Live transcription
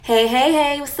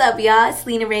Hey, what's up, y'all? It's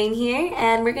Lena Rain here,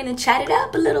 and we're gonna chat it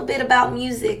up a little bit about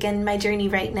music and my journey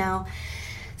right now.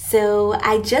 So,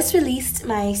 I just released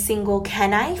my single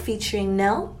Can I featuring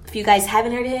Nell. If you guys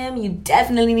haven't heard of him, you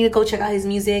definitely need to go check out his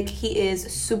music. He is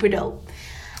super dope,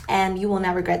 and you will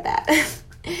not regret that.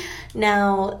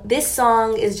 Now, this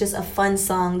song is just a fun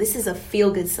song. This is a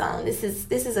feel-good song. This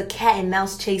is a cat and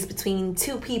mouse chase between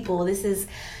two people. This is,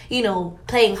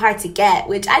 playing hard to get,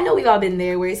 which I know we've all been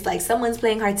there, where it's like someone's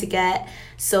playing hard to get,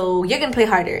 so you're gonna play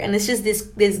harder, and it's just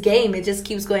this game. It just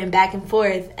keeps going back and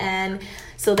forth, and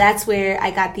so that's where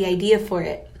I got the idea for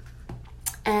it.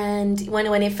 And when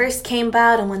it first came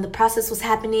about and when the process was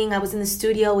happening, I was in the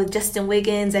studio with Justin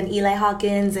Wiggins and Eli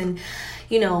Hawkins, and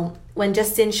when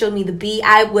Justin showed me the beat,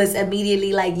 I was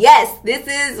immediately like, yes,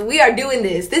 we are doing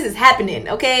this. This is happening,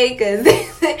 okay? Because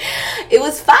it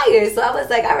was fire. So I was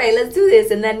like, all right, let's do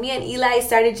this. And then me and Eli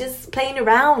started just playing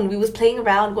around. We was playing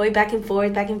around, going back and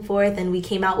forth, and we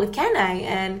came out with Can I?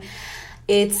 And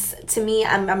it's, to me,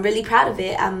 I'm really proud of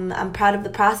it. I'm proud of the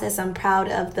process. I'm proud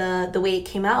of the way it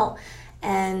came out.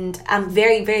 And I'm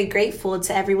very, very grateful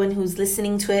to everyone who's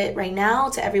listening to it right now,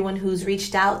 to everyone who's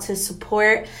reached out to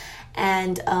support,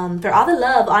 and for all the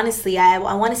love. Honestly, I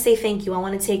want to say thank you. I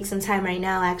want to take some time right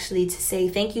now actually to say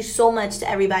thank you so much to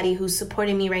everybody who's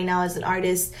supporting me right now as an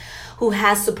artist, who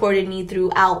has supported me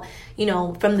throughout,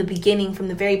 from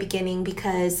the very beginning,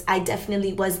 because I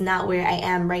definitely was not where I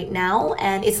am right now.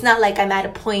 And it's not like I'm at a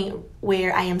point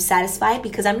where I am satisfied,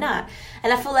 because I'm not.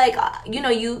 And I feel like,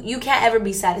 you can't ever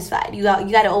be satisfied. You got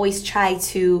to always try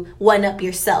to one-up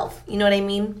yourself. You know what I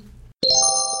mean?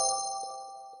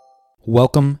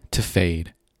 Welcome to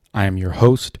Fade. I am your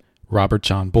host, Robert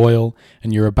John Boyle,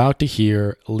 and you're about to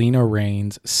hear Lena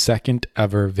Rain's second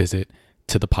ever visit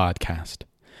to the podcast.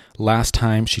 Last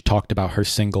time she talked about her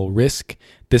single Risk.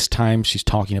 This time she's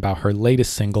talking about her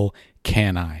latest single,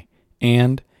 Can I?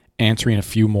 And answering a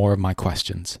few more of my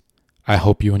questions. I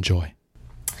hope you enjoy.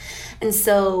 And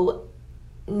so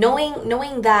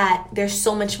knowing that there's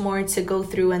so much more to go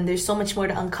through and there's so much more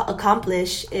to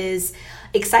accomplish is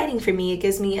exciting for me. It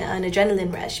gives me an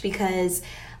adrenaline rush, because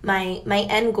my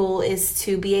end goal is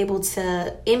to be able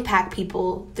to impact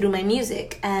people through my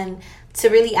music and to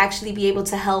really actually be able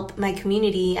to help my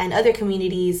community and other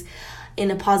communities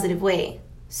in a positive way.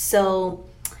 So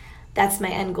that's my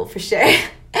end goal for sure.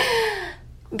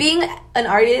 Being an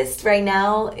artist right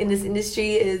now in this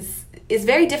industry is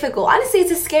very difficult. Honestly,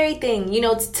 it's a scary thing.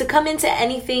 To come into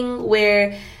anything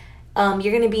where you're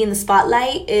going to be in the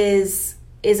spotlight is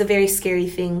a very scary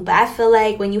thing. But I feel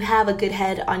like when you have a good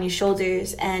head on your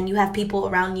shoulders and you have people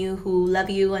around you who love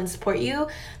you and support you,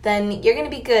 then you're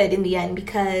going to be good in the end,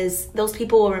 because those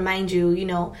people will remind you,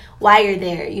 why you're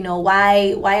there,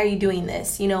 why are you doing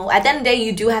this? At the end of the day,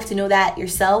 you do have to know that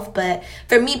yourself. But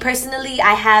for me personally,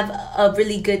 I have a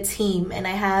really good team, and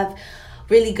I have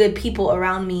really good people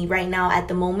around me right now at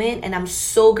the moment, and I'm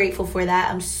so grateful for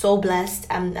that. I'm so blessed.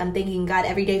 I'm thanking God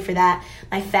every day for that.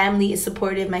 My family is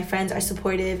supportive, my friends are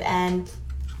supportive, and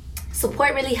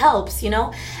support really helps.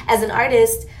 As an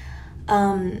artist,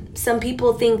 some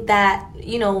people think that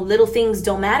little things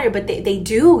don't matter, but they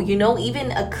do.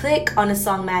 Even a click on a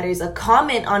song matters, a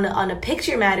comment on a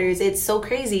picture matters. It's so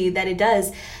crazy that it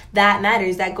does. That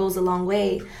matters. That goes a long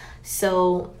way.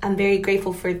 So I'm very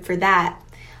grateful for that.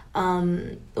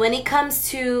 When it comes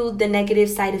to the negative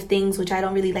side of things, which I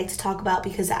don't really like to talk about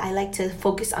because I like to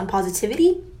focus on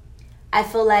positivity, I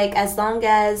feel like as long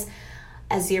as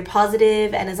you're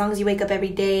positive, and as long as you wake up every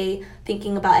day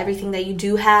thinking about everything that you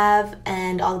do have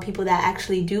and all the people that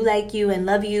actually do like you and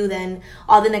love you, then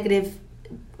all the negative,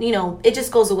 it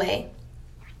just goes away.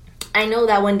 I know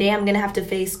that one day I'm gonna have to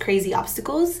face crazy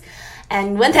obstacles,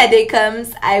 and when that day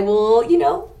comes, I will,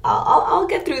 I'll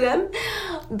get through them.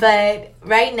 But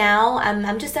right now,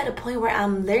 I'm just at a point where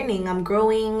I'm learning, I'm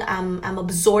growing, I'm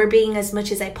absorbing as much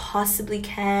as I possibly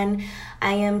can.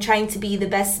 I am trying to be the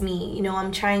best me.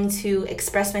 I'm trying to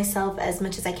express myself as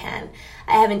much as I can.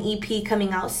 I have an EP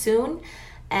coming out soon,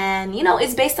 and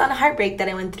it's based on a heartbreak that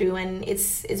I went through, and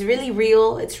it's really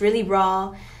real, it's really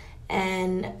raw,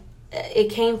 and it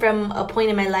came from a point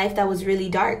in my life that was really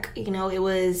dark.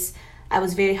 I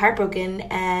was very heartbroken,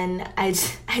 and I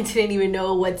didn't even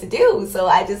know what to do. So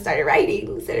I just started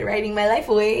writing my life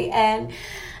away, and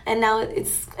now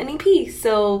it's an EP.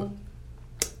 So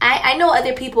I know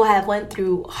other people have went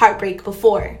through heartbreak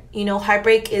before.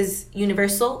 Heartbreak is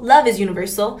universal. Love is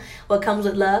universal. What comes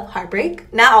with love?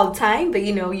 Heartbreak. Not all the time, but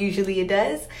usually it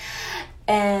does.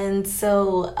 And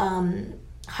so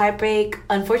heartbreak,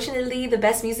 unfortunately, the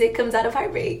best music comes out of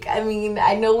heartbreak. I mean,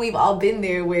 I know we've all been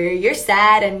there where you're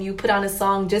sad and you put on a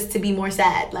song just to be more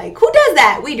sad. Like, who does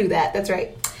that? We do that. That's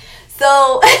right.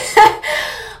 So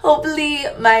hopefully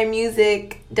my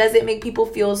music doesn't make people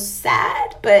feel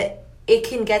sad, but it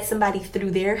can get somebody through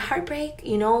their heartbreak.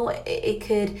 You know, it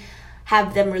could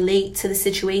have them relate to the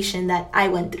situation that I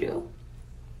went through.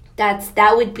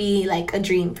 That would be like a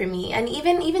dream for me. And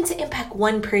even to impact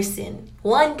one person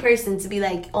to be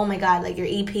like, oh my God, like your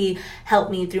EP helped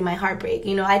me through my heartbreak.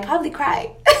 You know, I'd probably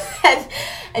cry.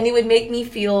 And it would make me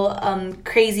feel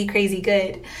crazy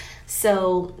good.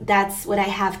 So that's what I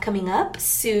have coming up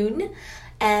soon.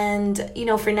 And, you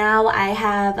know, for now, I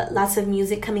have lots of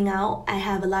music coming out. I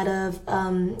have a lot of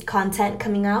content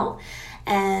coming out.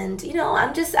 And, you know,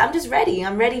 I'm just ready.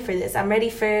 I'm ready for this. I'm ready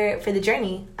for the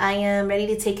journey. I am ready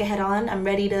to take it head on. I'm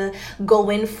ready to go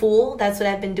in full. That's what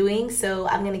I've been doing. So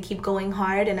I'm going to keep going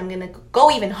hard, and I'm going to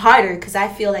go even harder because I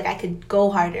feel like I could go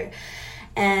harder.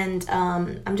 And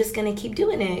I'm just going to keep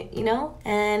doing it, you know?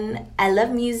 And I love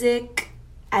music.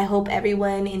 I hope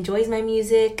everyone enjoys my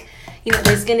music. You know,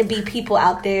 there's going to be people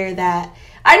out there that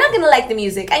are not going to like the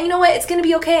music. And you know what? It's going to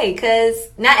be okay, because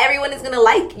not everyone is going to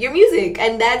like your music.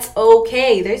 And that's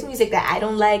okay. There's music that I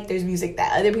don't like. There's music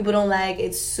that other people don't like.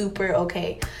 It's super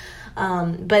okay.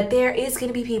 But there is going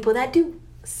to be people that do.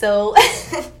 So,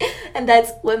 and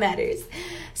that's what matters.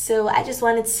 So I just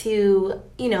wanted to,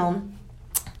 you know,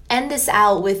 end this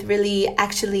out with really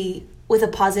actually with a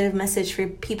positive message for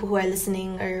people who are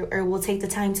listening or will take the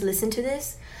time to listen to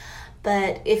this.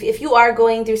 But if you are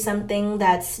going through something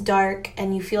that's dark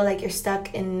and you feel like you're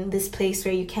stuck in this place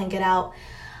where you can't get out,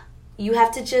 you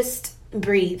have to just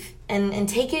breathe and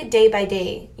take it day by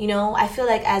day. You know, I feel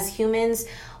like as humans,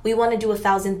 we want to do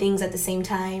 1,000 things at the same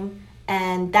time.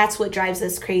 And that's what drives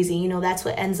us crazy. You know, that's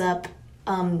what ends up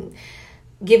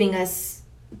giving us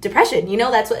depression. You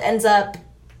know, that's what ends up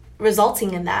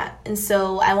resulting in that. And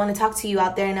so I want to talk to you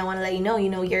out there, and I want to let you know,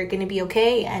 you're going to be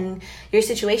okay, and your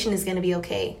situation is going to be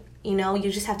okay. You know,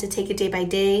 you just have to take it day by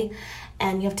day,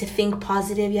 and you have to think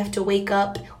positive. You have to wake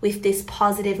up with this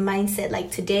positive mindset,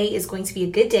 like today is going to be a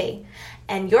good day,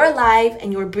 and you're alive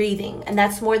and you're breathing, and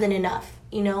that's more than enough.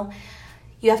 You know,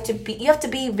 you have to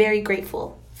be very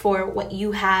grateful for what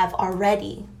you have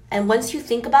already. And once you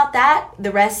think about that,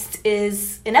 the rest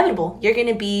is inevitable. You're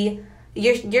going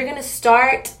to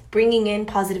start bringing in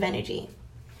positive energy,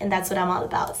 and that's what I'm all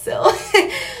about. So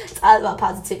it's all about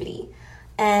positivity.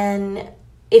 And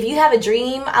if you have a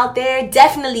dream out there,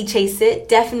 definitely chase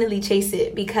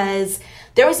it. Because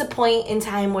there was a point in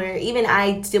time where even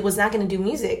I was not going to do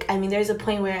music. I mean, there's a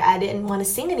point where I didn't want to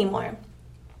sing anymore.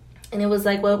 And it was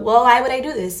like, well, why would I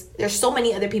do this? There's so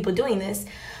many other people doing this.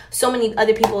 So many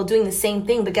other people doing the same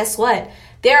thing. But guess what?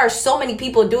 There are so many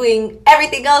people doing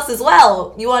everything else as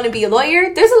well. You want to be a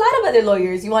lawyer? There's a lot of other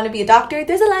lawyers. You want to be a doctor?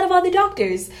 There's a lot of other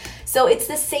doctors. So it's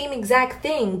the same exact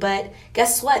thing. But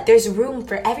guess what? There's room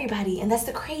for everybody. And that's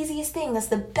the craziest thing. That's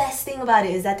the best thing about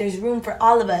it, is that there's room for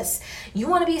all of us. You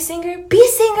want to be a singer? Be a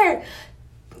singer.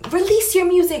 Release your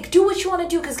music. Do what you want to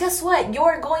do, because guess what?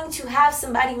 You're going to have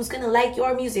somebody who's going to like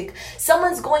your music.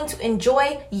 Someone's going to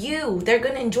enjoy you. They're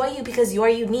going to enjoy you because you're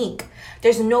unique.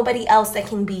 There's nobody else that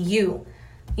can be you,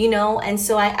 you know? And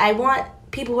so I want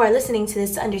people who are listening to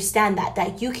this to understand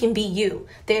that you can be you.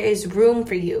 There is room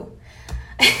for you.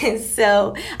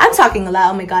 So I'm talking a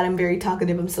lot. Oh my God, I'm very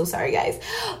talkative. I'm so sorry, guys.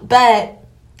 But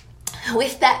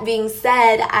with that being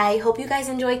said, I hope you guys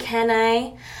enjoy Can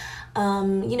I?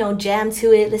 Jam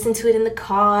to it, listen to it in the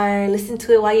car, listen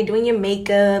to it while you're doing your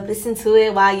makeup, listen to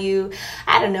it while you're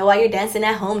dancing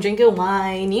at home, drinking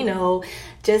wine,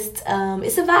 just,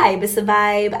 it's a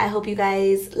vibe. I hope you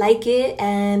guys like it,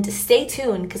 and stay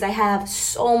tuned, because I have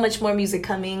so much more music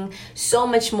coming, so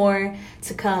much more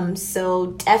to come,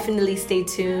 so definitely stay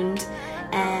tuned,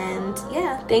 and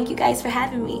yeah, thank you guys for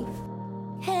having me.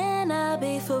 Can I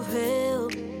be for real?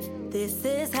 This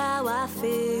is how I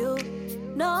feel.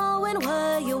 Knowing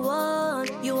what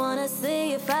you wanna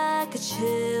see if I could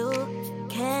chill.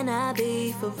 Can I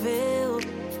be for real?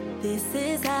 This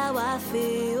is how I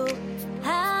feel.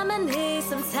 I'ma need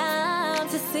some time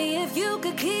to see if you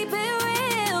could keep it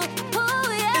real.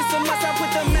 Oh yeah. It's a must, I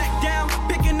put the Mac down.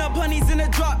 Picking up honeys in a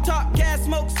drop top. Gas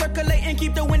smoke circulating,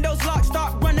 keep the windows locked.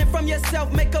 Stop running from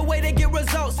yourself, make a way to get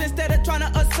results. Instead of trying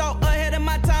to assault, ahead of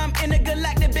my time. In the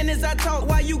galactic business I talk,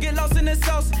 while you get lost in the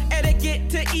sauce. Etiquette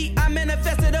to eat, I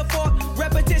manifested a fork.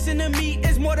 Repetition to me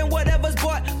is more than whatever's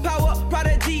bought. Power,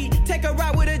 prodigy, take a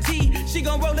ride with a G. She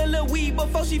gon' roll a little weed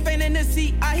before she faint in the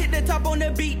seat. I hit the top on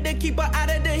the beat to keep her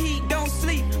out of the heat. Don't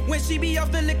sleep, when she be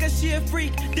off the liquor, she a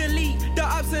freak. Delete the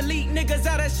obsolete niggas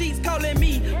out of sheets calling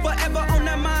me. Forever on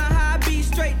the mind, how I be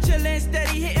straight chillin',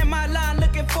 steady hitting my line,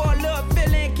 looking for a little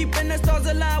feeling. Keeping the stars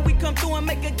aligned, we come through and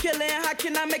make a killing. How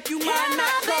can I make you mine?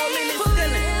 Not calling and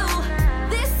stealing.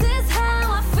 This is how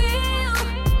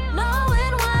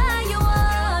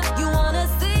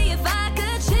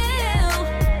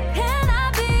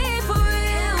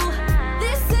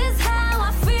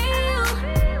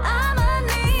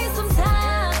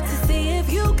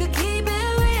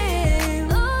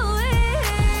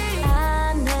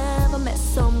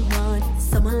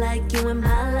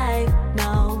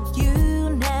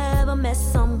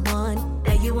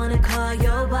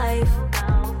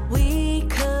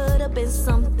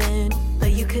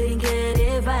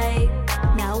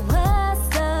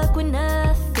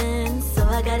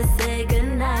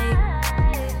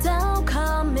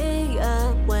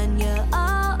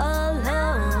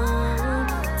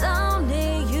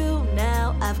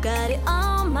I've got it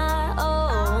on my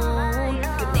own.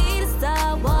 You need to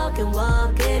stop walking.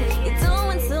 You're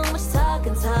doing too much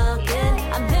talking.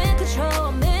 I'm in control,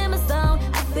 I'm in my zone.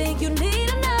 I think you need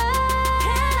to know.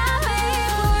 Can I be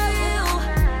for you?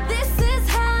 This is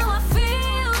how I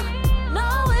feel.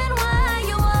 Knowing what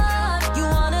you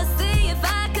wanna see if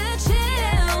I could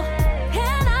chill.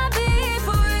 Can I be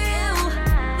for you?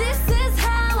 This is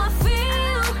how I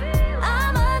feel.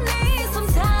 I'ma need some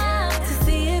time to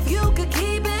see if you could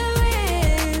keep it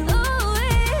real. Ooh,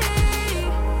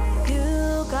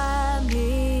 you got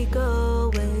me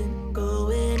going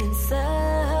in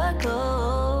circles.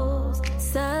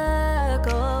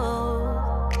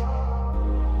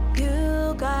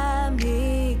 You got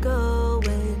me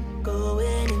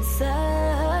going in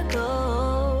circles.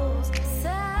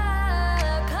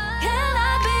 Can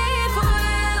I be for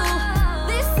real?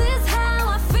 This is how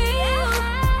I feel.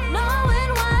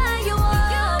 Knowing what you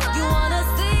wanna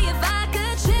see if I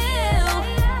could chill.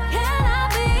 Can I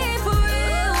be for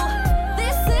real?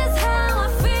 This is how I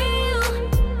feel.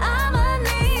 I'ma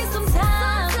need some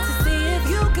time to see if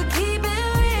you could keep it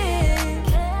real.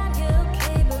 Can you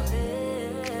keep it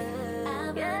real?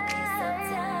 I'ma need some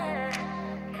time.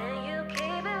 Can you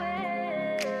keep it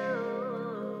real?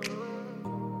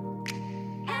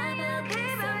 Can you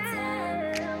keep it real?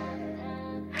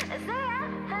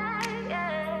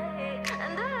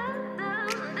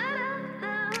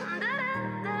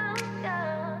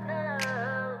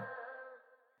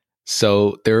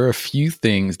 So there are a few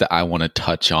things that I want to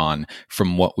touch on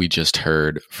from what we just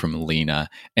heard from Lena.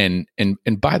 And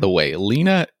by the way,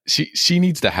 Lena, she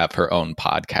needs to have her own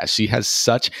podcast. She has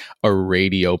such a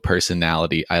radio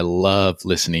personality. I love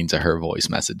listening to her voice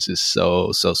messages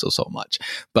so much.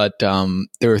 But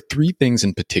there are three things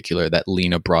in particular that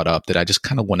Lena brought up that I just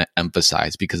kind of want to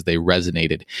emphasize because they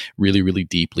resonated really, really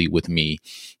deeply with me.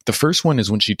 The first one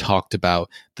is when she talked about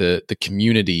the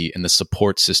community and the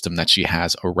support system that she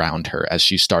has around her as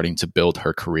she's starting to build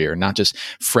her career, not just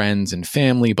friends and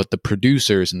family, but the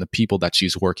producers and the people that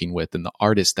she's working with and the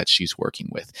artists that she's working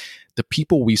with. The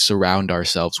people we surround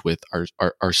ourselves with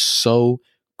are so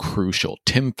crucial.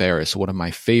 Tim Ferriss, one of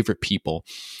my favorite people,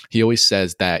 he always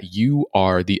says that you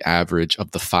are the average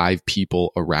of the 5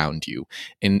 people around you.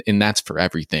 And that's for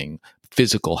everything.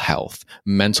 Physical health,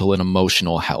 mental and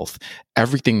emotional health,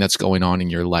 everything that's going on in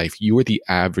your life. You are the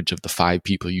average of the 5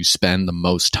 people you spend the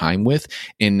most time with,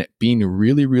 and being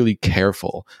really, really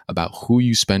careful about who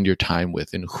you spend your time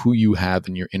with and who you have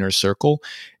in your inner circle.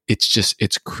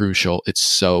 It's crucial. It's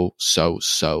so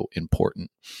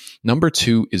important. Number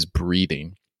 2 is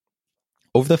breathing.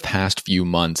 Over the past few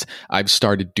months, I've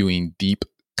started doing deep,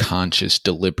 conscious,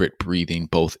 deliberate breathing,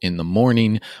 both in the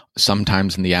morning,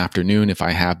 sometimes in the afternoon if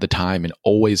I have the time, and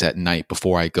always at night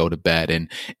before I go to bed.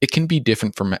 And it can be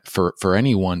different for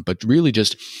anyone, but really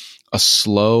just a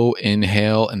slow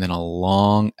inhale and then a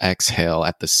long exhale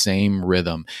at the same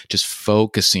rhythm, just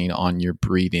focusing on your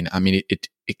breathing. I mean,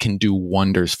 it can do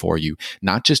wonders for you,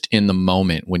 not just in the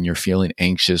moment when you're feeling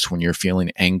anxious, when you're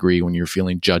feeling angry, when you're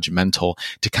feeling judgmental,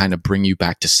 to kind of bring you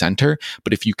back to center.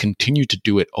 But if you continue to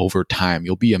do it over time,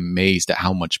 you'll be amazed at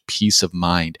how much peace of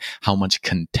mind, how much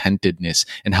contentedness,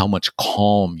 and how much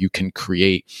calm you can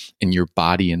create in your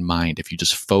body and mind if you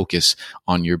just focus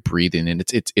on your breathing. And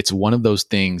it's one of those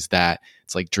things that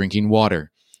it's like drinking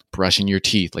water, brushing your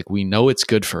teeth. Like, we know it's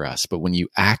good for us, but when you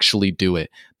actually do it,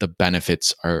 the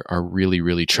benefits are really,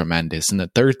 really tremendous. And the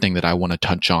third thing that I want to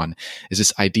touch on is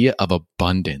this idea of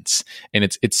abundance. And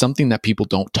it's something that people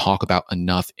don't talk about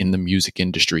enough in the music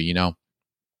industry. You know,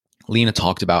 Lena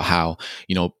talked about how,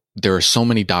 you know, there are so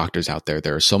many doctors out there.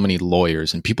 There are so many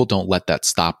lawyers, and people don't let that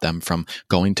stop them from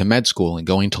going to med school and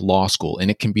going to law school. And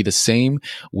it can be the same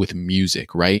with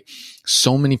music, right?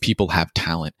 So many people have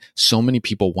talent. So many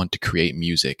people want to create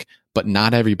music, but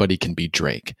not everybody can be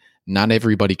Drake. Not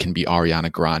everybody can be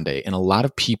Ariana Grande. And a lot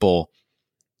of people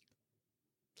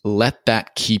let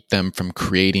that keep them from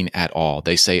creating at all.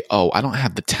 They say, oh, I don't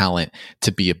have the talent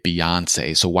to be a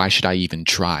Beyonce, so why should I even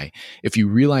try? If you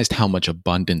realized how much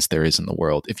abundance there is in the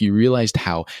world, if you realized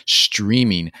how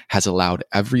streaming has allowed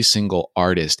every single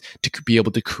artist to be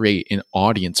able to create an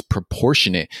audience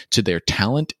proportionate to their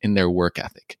talent and their work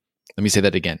ethic. Let me say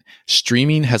that again.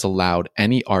 Streaming has allowed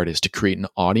any artist to create an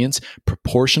audience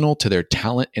proportional to their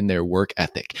talent and their work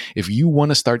ethic. If you want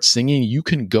to start singing, you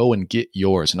can go and get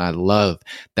yours. And I love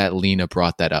that Lena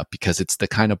brought that up, because it's the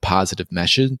kind of positive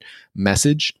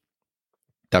message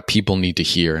that people need to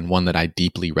hear, and one that I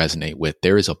deeply resonate with.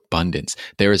 There is abundance.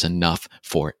 There is enough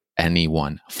for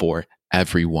anyone, for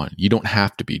everyone. You don't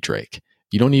have to be Drake.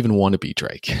 You don't even want to be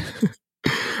Drake.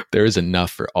 there is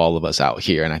enough for all of us out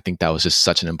here. And I think that was just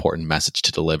such an important message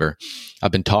to deliver.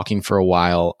 I've been talking for a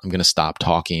while. I'm going to stop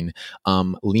talking.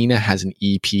 Lena has an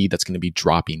EP that's going to be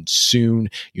dropping soon.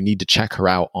 You need to check her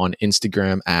out on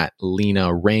Instagram at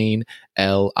Lena Rain,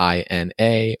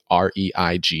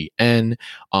 LinaReign.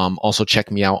 Also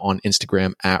check me out on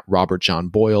Instagram at Robert John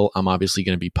Boyle. I'm obviously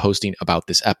going to be posting about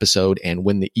this episode, and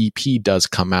when the EP does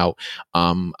come out,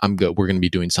 we're going to be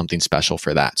doing something special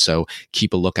for that. So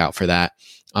keep a lookout for that.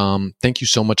 Thank you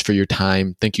so much for your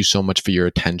time. Thank you so much for your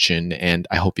attention, and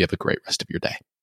I hope you have a great rest of your day.